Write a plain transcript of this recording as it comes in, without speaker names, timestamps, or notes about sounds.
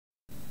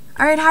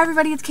Alright, hi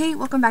everybody, it's Kate.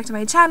 Welcome back to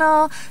my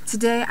channel.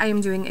 Today I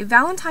am doing a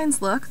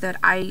Valentine's look that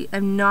I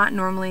am not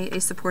normally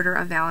a supporter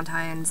of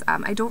Valentine's.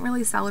 I don't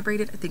really celebrate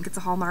it. I think it's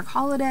a Hallmark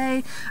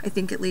holiday. I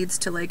think it leads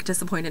to like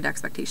disappointed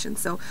expectations.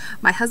 So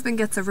my husband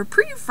gets a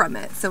reprieve from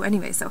it. So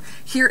anyway, so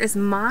here is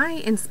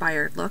my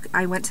inspired look.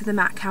 I went to the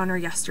MAC counter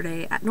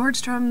yesterday at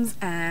Nordstrom's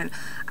and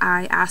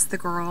I asked the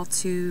girl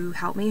to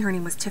help me. Her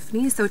name was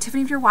Tiffany. So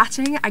Tiffany, if you're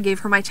watching, I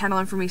gave her my channel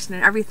information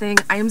and everything.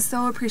 I am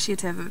so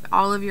appreciative of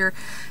all of your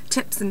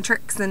tips and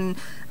tricks and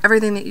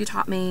everything that you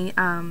taught me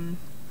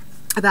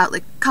about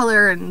like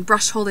color and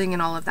brush holding and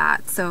all of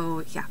that.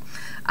 So yeah,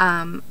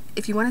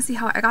 if you want to see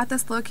how I got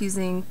this look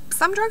using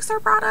some drugstore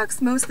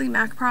products, mostly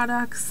MAC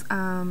products,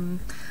 the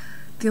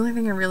only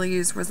thing I really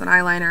used was an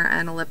eyeliner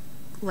and a lip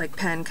like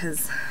pen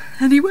because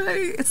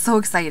anyway, it's so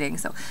exciting.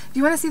 So if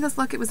you want to see this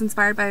look, it was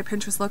inspired by a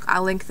Pinterest look.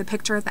 I'll link the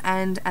picture at the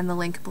end and the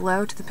link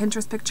below to the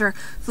Pinterest picture.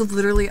 So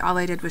literally all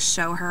I did was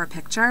show her a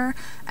picture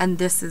and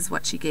this is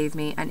what she gave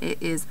me and it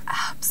is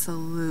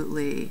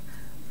absolutely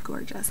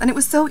gorgeous. And it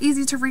was so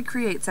easy to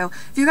recreate. So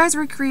if you guys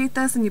recreate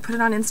this and you put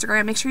it on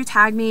Instagram, make sure you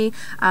tag me,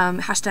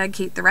 hashtag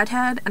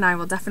KateTheRedHead, and I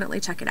will definitely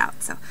check it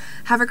out. So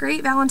have a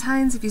great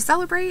Valentine's if you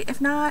celebrate. If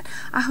not,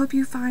 I hope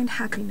you find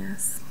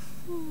happiness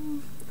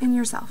in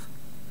yourself.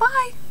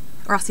 Bye!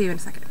 Or I'll see you in a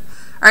second.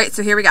 Alright,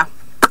 so here we go.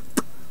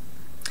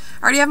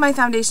 I already have my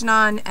foundation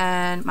on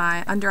and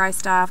my under eye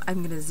stuff. I'm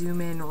going to zoom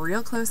in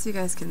real close so you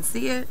guys can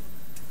see it.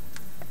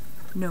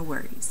 No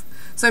worries.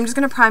 So I'm just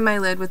going to prime my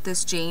lid with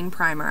this Jane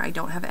primer. I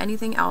don't have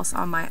anything else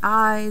on my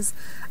eyes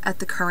at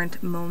the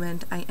current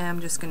moment. I am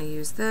just going to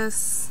use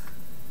this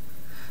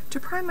to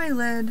prime my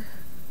lid.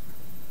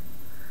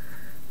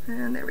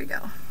 And there we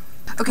go.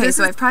 Okay,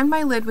 so I primed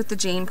my lid with the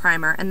Jane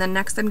primer, and then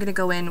next I'm going to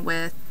go in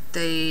with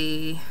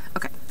the...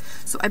 Okay,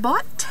 so I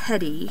bought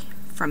Teddy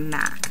from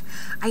MAC.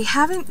 I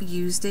haven't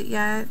used it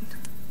yet.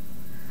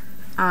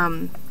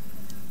 And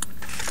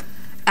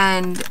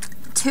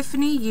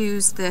Tiffany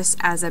used this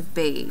as a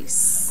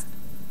base.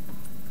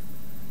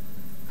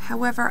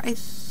 However, I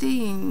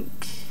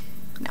think,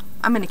 no,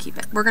 I'm going to keep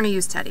it. We're going to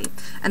use Teddy.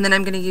 And then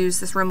I'm going to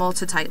use this Rimmel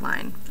to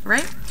Tightline,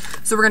 right?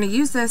 So we're going to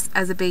use this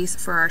as a base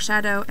for our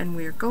shadow, and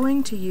we're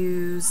going to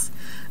use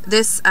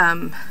this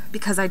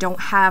because I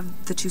don't have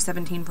the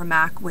 217 from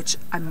MAC, which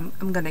I'm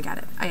going to get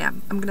it.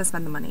 I'm going to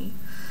spend the money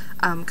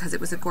because it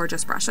was a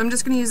gorgeous brush. So I'm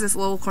just going to use this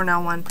little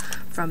Cornell one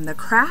from the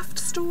craft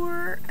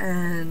store,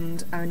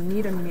 and I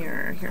need a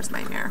mirror. Here's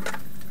my mirror.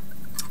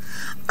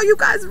 Are you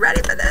guys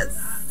ready for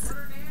this?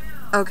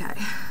 Okay.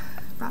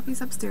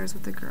 Vampy's upstairs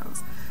with the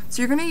girls. So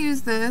you're going to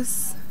use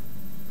this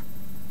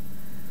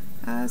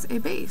as a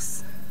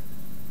base.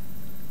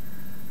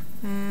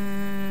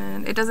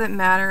 And it doesn't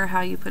matter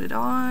how you put it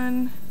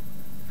on.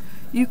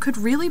 You could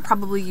really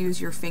probably use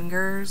your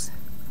fingers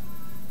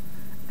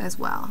as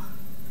well.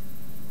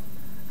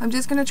 I'm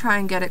just going to try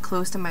and get it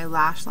close to my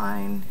lash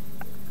line.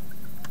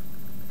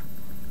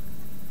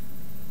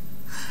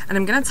 And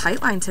I'm going to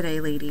tightline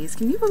today, ladies.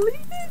 Can you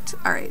believe it?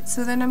 Alright,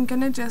 so then I'm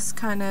going to just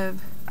kind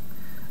of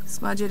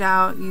smudge it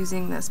out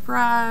using this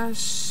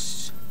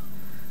brush.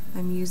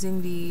 I'm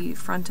using the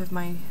front of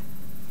my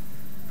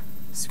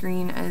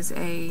screen as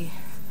a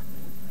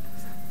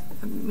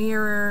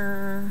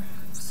mirror.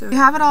 So you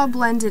have it all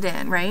blended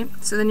in, right?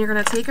 So then you're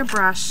going to take a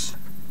brush.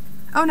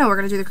 Oh no, we're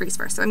going to do the crease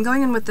first. So I'm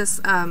going in with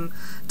this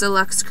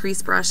deluxe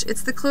crease brush.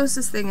 It's the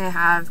closest thing I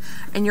have.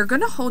 And you're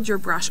going to hold your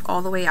brush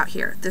all the way out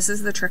here. This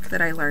is the trick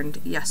that I learned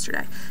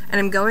yesterday.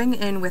 And I'm going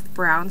in with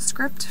brown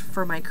script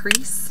for my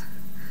crease.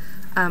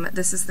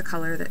 This is the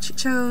color that she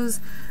chose.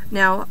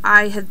 Now,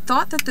 I had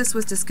thought that this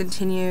was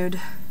discontinued,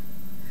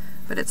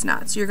 but it's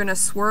not. So you're going to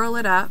swirl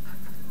it up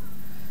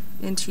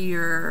into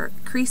your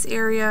crease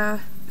area,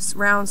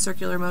 round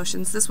circular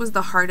motions. This was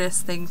the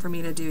hardest thing for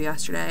me to do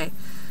yesterday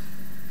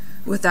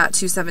with that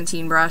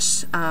 217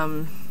 brush.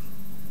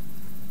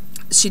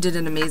 She did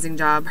an amazing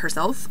job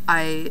herself.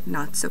 I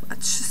not so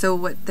much. So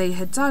what they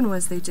had done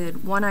was they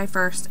did one eye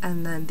first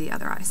and then the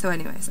other eye. So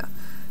anyway, so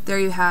there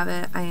you have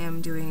it. I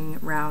am doing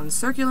round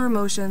circular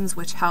motions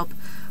which help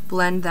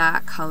blend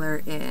that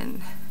color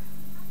in.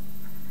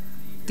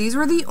 These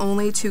were the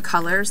only two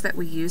colors that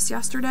we used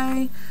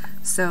yesterday,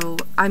 so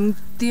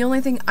the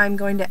only thing I'm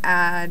going to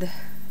add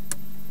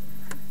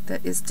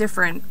that is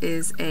different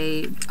is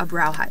a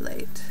brow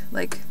highlight,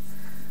 like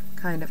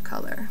kind of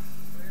color.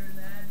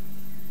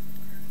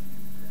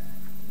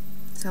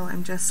 So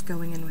I'm just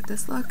going in with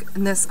this look,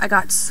 and this, I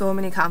got so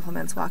many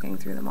compliments walking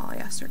through the mall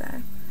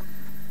yesterday.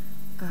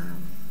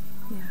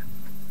 Yeah.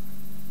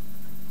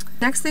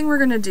 Next thing we're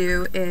going to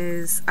do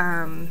is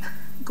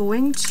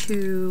going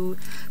to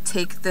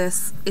take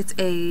this, it's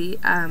a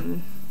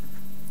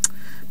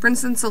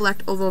Princeton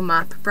Select Oval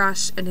Mop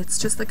brush, and it's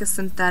just like a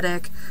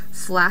synthetic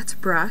flat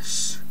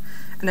brush,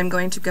 and I'm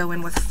going to go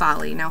in with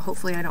Folly. Now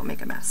hopefully I don't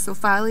make a mess. So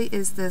Folly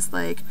is this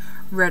like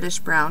reddish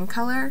brown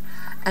color,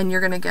 and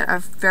you're going to get a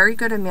very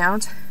good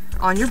amount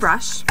on your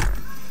brush,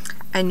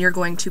 and you're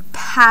going to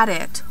pat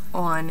it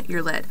on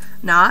your lid.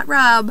 Not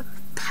rub,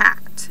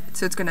 packed.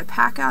 So it's going to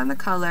pack on the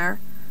color,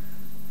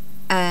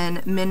 and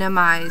then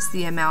minimize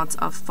the amount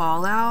of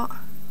fallout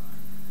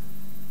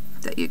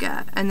that you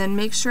get. And then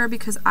make sure,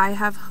 because I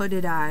have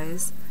hooded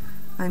eyes,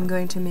 I'm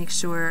going to make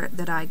sure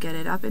that I get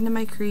it up into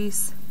my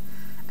crease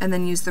and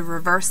then use the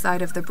reverse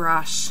side of the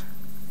brush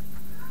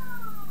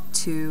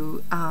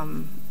to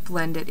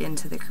blend it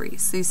into the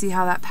crease. So you see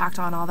how that packed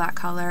on all that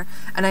color?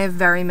 And I have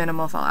very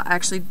minimal fallout.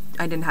 Actually,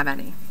 I didn't have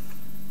any.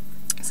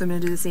 So I'm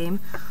going to do the same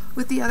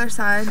with the other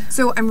side.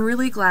 So I'm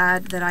really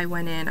glad that I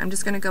went in. I'm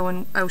just going to go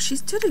in. Oh, she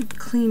did a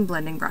clean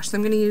blending brush. So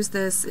I'm going to use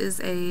this is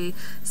a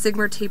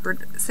Sigma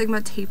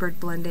tapered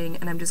blending,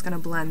 and I'm just going to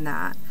blend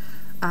that.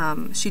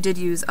 She did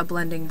use a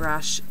blending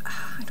brush.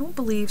 I don't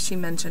believe she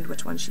mentioned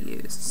which one she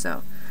used.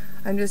 So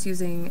I'm just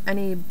using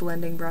any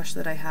blending brush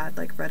that I had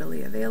like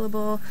readily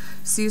available.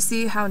 So you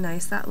see how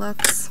nice that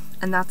looks?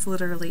 And that's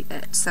literally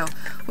it. So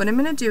what I'm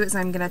going to do is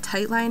I'm going to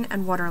tightline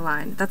and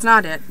waterline. That's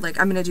not it. Like,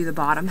 I'm going to do the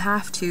bottom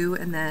half too,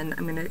 and then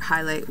I'm going to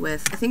highlight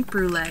with, I think,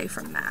 Brulee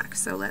from MAC.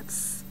 So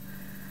let's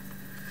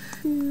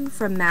do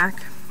from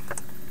MAC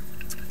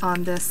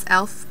on this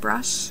E.L.F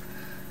brush,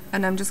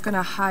 and I'm just going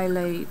to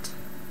highlight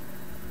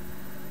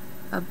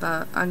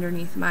about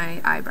underneath my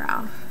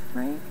eyebrow,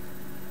 right?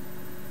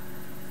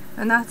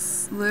 And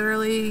that's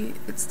literally,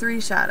 it's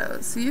 3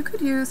 shadows. So you could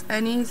use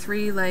any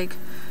 3 like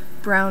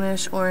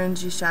brownish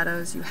orangey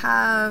shadows you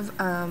have.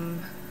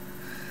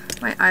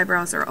 My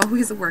eyebrows are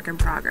always a work in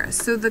progress.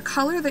 So the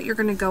color that you're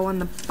going to go on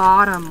the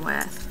bottom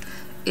with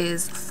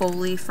is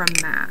Foley from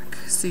MAC.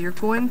 So you're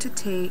going to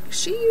take,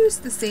 she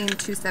used the same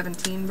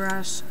 217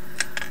 brush.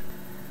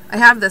 I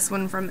have this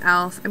one from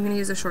E.L.F. I'm going to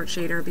use a short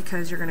shader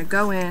because you're going to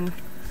go in,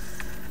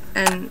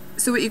 and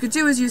so what you could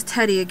do is use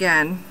Teddy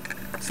again.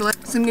 So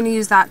I'm going to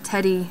use that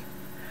Teddy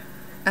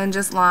and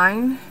just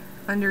line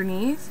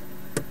underneath.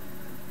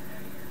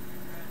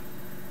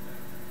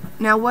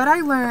 Now what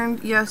I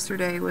learned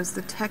yesterday was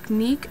the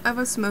technique of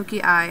a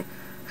smoky eye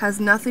has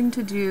nothing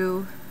to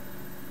do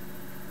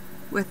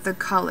with the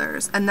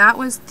colors, and that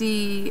was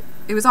it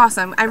was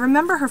awesome. I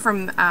remember her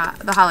from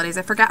the holidays.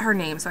 I forgot her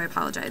name, so I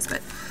apologize,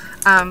 but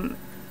I'm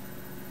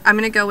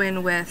going to go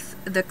in with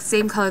the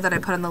same color that I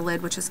put on the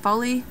lid, which is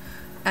Foley,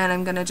 and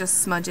I'm going to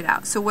just smudge it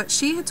out. So what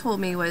she had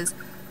told me was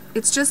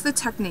it's just the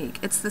technique.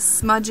 It's the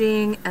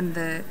smudging and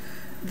the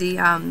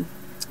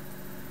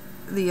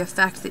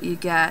effect that you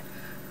get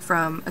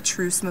from a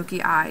true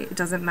smoky eye. It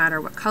doesn't matter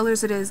what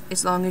colors it is,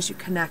 as long as you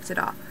connect it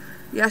all.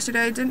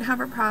 Yesterday I didn't have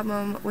a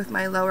problem with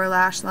my lower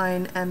lash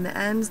line and the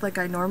ends like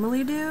I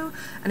normally do,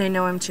 and I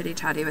know I'm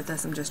chitty-chatty with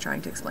this, I'm just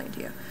trying to explain to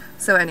you.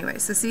 So anyway,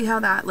 so see how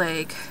that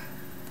like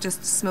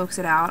just smokes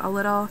it out a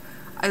little?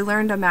 I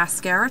learned a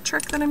mascara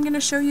trick that I'm going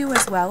to show you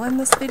as well in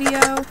this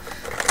video.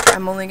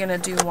 I'm only going to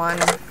do one.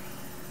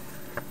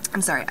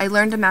 I'm sorry, I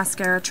learned a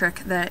mascara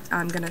trick that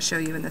I'm going to show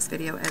you in this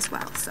video as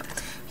well. So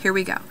here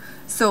we go.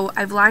 So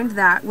I've lined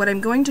that. What I'm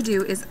going to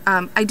do is,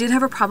 I did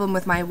have a problem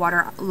with my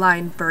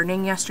waterline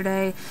burning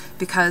yesterday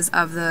because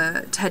of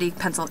the Teddy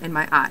pencil in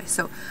my eye.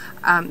 So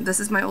this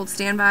is my old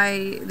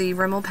standby, the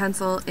Rimmel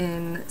pencil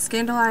in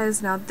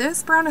Scandalized. Now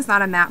this brown is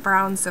not a matte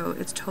brown, so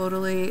it's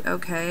totally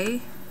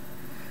okay.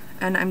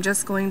 And I'm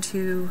just going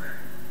to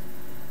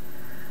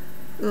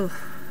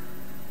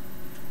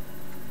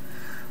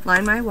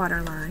line my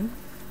waterline,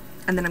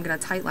 and then I'm going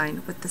to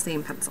tightline with the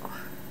same pencil.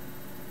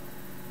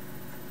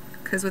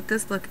 Because with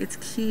this look, it's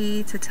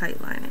key to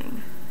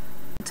tightlining.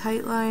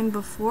 Tightline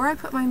before I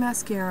put my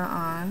mascara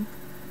on.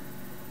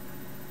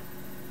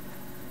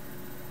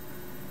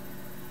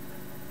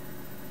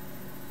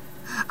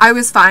 I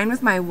was fine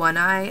with my one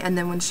eye, and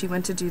then when she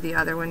went to do the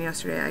other one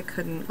yesterday, I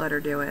couldn't let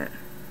her do it.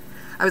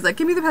 I was like,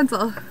 give me the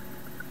pencil.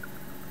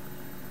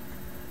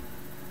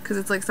 Because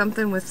it's like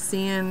something with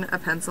seeing a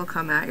pencil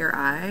come at your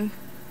eye.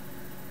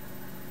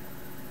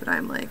 But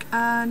I'm like,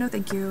 no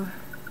thank you.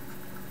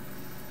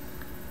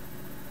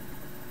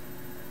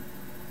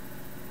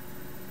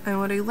 And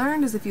what I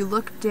learned is if you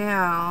look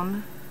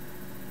down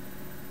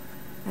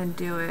and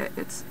do it,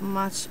 it's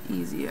much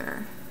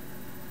easier.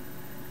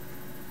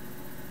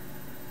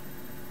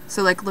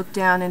 So like look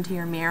down into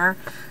your mirror.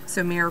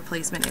 So mirror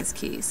placement is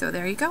key. So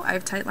there you go.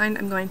 I've tightlined.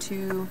 I'm going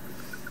to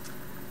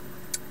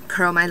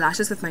curl my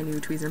lashes with my new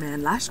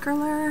Tweezerman lash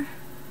curler.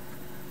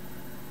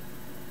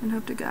 And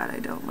hope to God I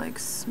don't like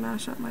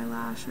smash up my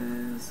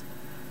lashes.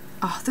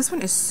 Oh, this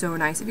one is so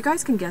nice. If you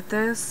guys can get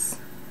this,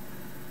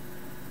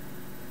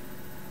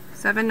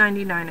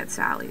 $7.99 at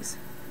Sally's.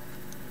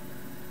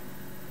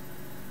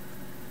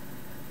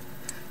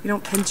 You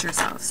don't pinch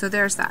yourself. So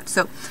there's that.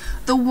 So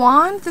the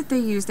wand that they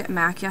used at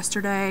MAC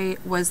yesterday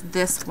was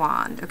this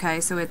wand. Okay,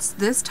 so it's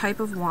this type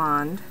of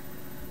wand.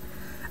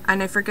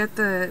 And I forget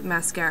the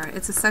mascara.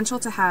 It's essential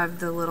to have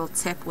the little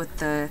tip with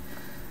the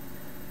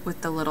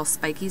little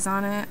spikies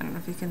on it. I don't know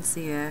if you can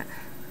see it.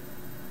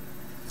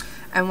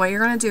 And what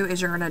you're going to do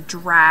is you're going to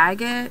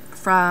drag it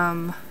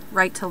from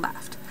right to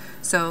left.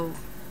 So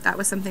that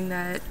was something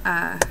that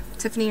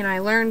TIffany and I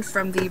learned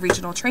from the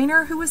regional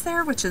trainer who was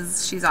there, which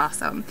is, she's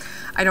awesome.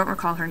 I don't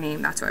recall her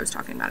name. That's what I was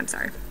talking about. I'm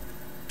sorry.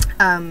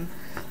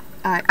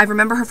 I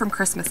remember her from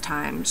Christmas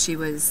time. She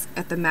was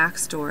at the MAC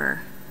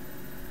store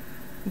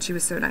And she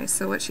was so nice.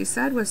 So what she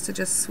said was to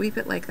just sweep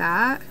it like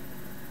that,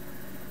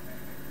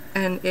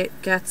 and it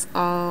gets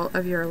all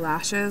of your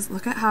lashes.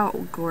 Look at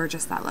how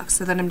gorgeous that looks.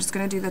 So then I'm just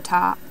going to do the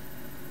top.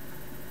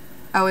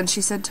 Oh, and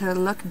she said to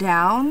look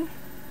down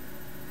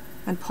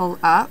and pull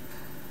up.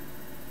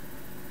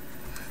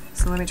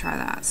 So let me try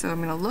that. So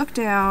I'm going to look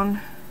down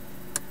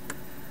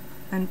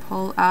and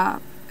pull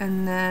up,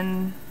 and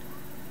then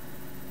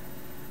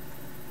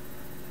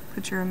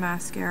put your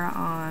mascara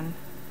on.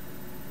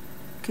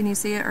 Can you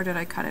see it, or did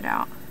I cut it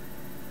out?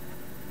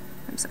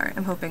 I'm sorry,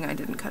 I'm hoping I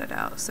didn't cut it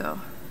out, so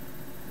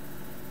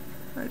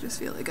I just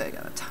feel like I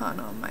got a ton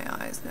on my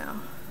eyes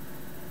now.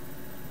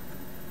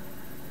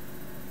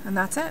 And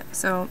that's it.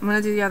 So I'm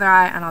gonna do the other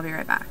eye and I'll be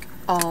right back.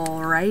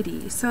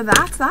 Alrighty, so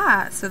that's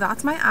that. So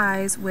that's my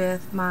eyes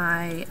with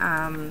my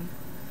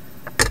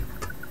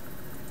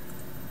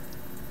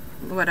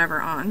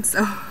whatever on.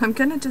 So I'm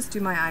gonna just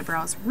do my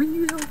eyebrows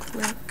real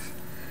quick.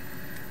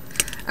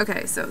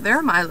 Okay, so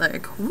they're my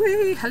like,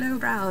 wee, hello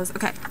brows.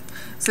 Okay,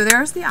 so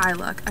there's the eye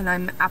look, and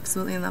I'm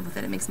absolutely in love with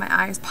it. It makes my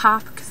eyes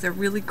pop because they're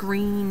really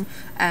green,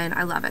 and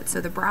I love it. So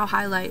the brow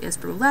highlight is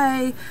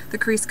Brulee, the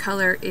crease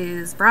color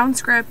is Brown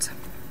Script,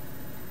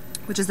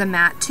 which is a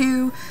matte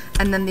too,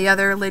 and then the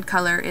other lid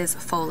color is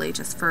Foley,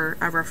 just for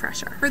a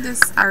refresher. For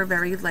this are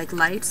very like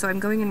light, so I'm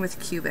going in with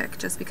Cubic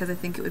just because I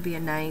think it would be a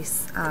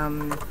nice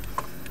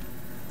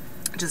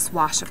just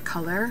wash of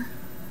color.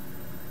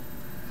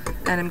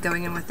 And I'm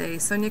going in with a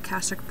Sonia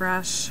Kashuk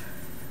brush,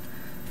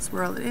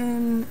 swirl it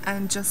in,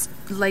 and just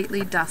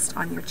lightly dust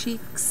on your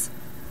cheeks.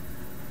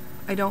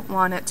 I don't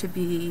want it to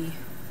be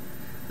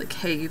like,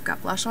 hey, you've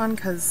got blush on,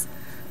 because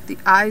the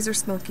eyes are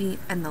smoky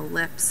and the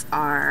lips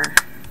are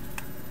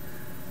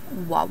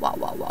wah wah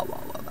wah wah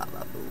wah wah wah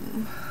wah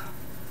boom.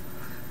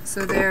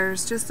 So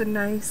there's just a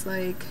nice,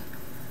 like,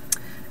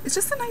 it's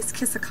just a nice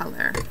kiss of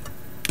color.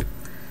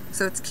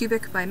 So it's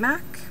Cubic by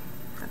MAC,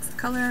 that's the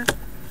color.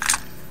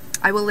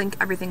 I will link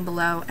everything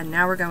below, and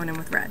now we're going in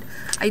with red.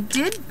 I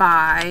did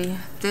buy,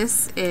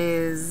 this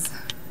is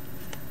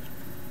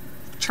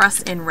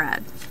Trust in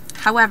Red.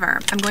 However,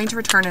 I'm going to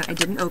return it. I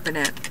didn't open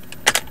it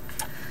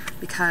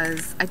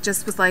because I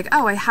just was like,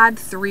 oh, I had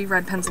 3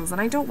 red pencils and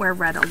I don't wear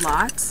red a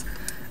lot.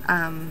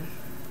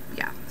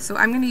 Yeah, so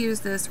I'm going to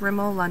use this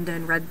Rimmel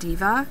London Red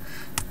Diva.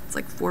 It's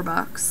like $4.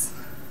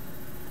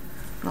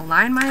 I'm going to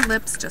line my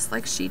lips just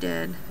like she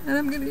did, and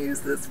I'm going to use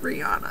this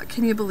Rihanna.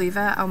 Can you believe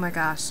it? Oh my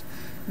gosh.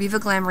 Viva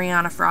Glam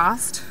Rihanna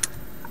Frost.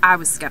 I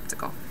was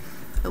skeptical.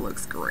 It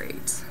looks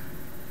great.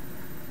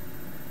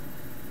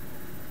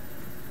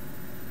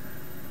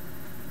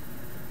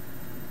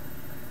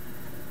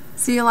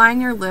 So you line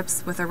your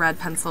lips with a red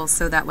pencil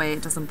so that way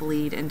it doesn't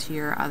bleed into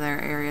your other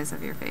areas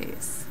of your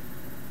face.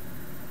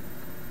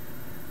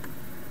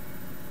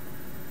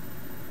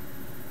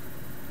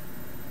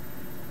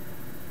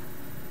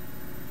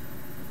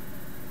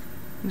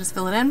 And just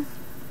fill it in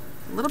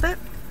a little bit.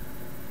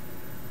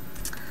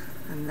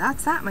 And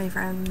that's that, my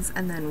friends.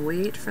 And then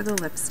wait for the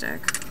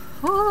lipstick.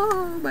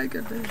 Oh my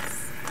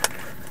goodness.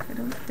 I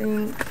don't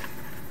think...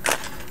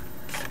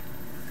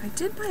 I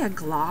did buy a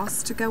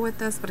gloss to go with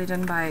this, but I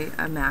didn't buy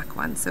a MAC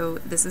one. So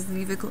this is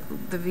the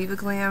Viva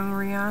Glam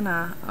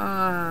Rihanna.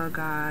 Oh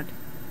god.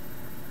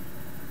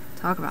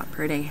 Talk about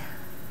pretty.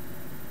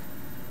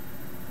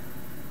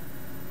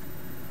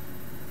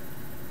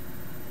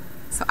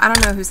 So I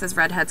don't know who says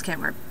redheads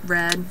can't wear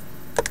red.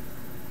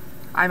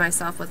 I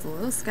myself was a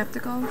little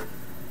skeptical.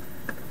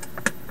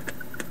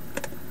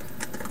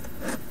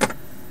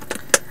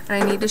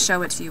 And I need to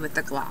show it to you with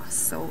the gloss.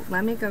 So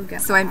let me go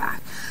get. So I'm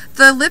back.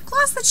 The lip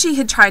gloss that she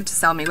had tried to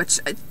sell me, which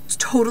is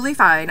totally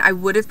fine. I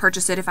would have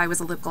purchased it if I was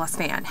a lip gloss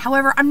fan.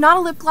 However, I'm not a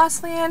lip gloss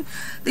fan.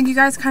 I think you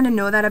guys kind of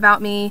know that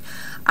about me.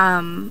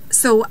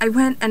 So I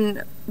went,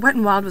 and Wet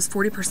n Wild was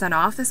 40%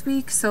 off this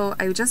week. So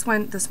I just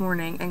went this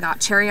morning and got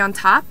Cherry on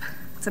Top.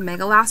 It's a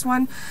Mega Last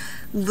one.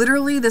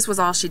 Literally, this was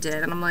all she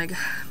did. And I'm like,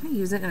 I'm going to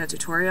use it in a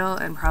tutorial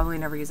and probably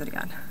never use it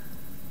again.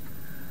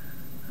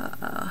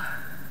 Uh-oh.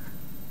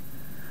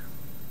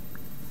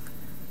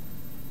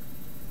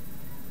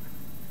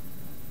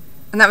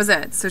 And that was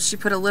it. So she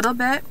put a little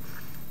bit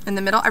in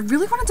the middle. I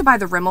really wanted to buy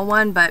the Rimmel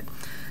one, but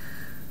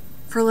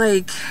for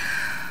like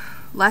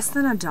less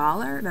than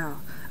 $1, no,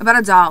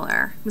 about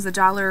 $1. It was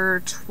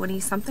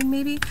 $1.20 something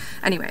maybe.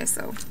 Anyway,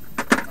 so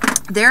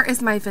there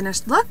is my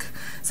finished look.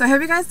 So I hope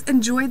you guys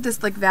enjoyed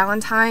this like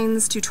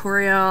Valentine's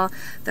tutorial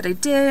that I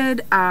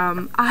did.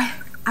 I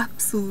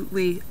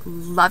absolutely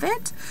love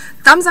it.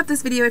 Thumbs up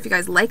this video if you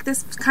guys like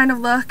this kind of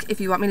look.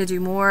 If you want me to do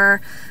more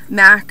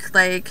MAC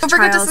like don't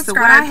forget to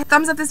subscribe. So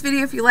thumbs up this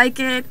video if you like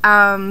it.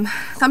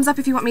 Thumbs up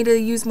if you want me to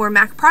use more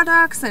MAC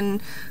products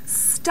and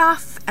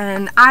stuff.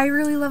 And I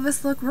really love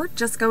this look. We're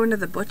just going to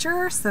the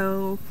butcher,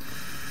 so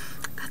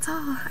that's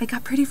all. I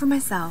got pretty for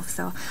myself.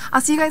 So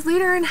I'll see you guys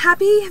later, and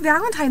happy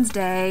Valentine's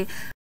Day.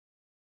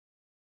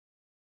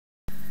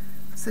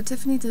 So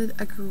TIffany did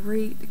a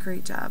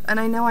great job. And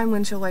I know I'm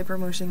windshield wiper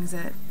motioning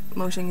it.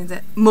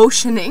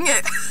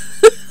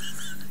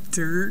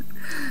 Dirt.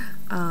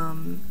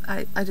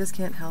 I just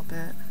can't help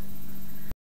it.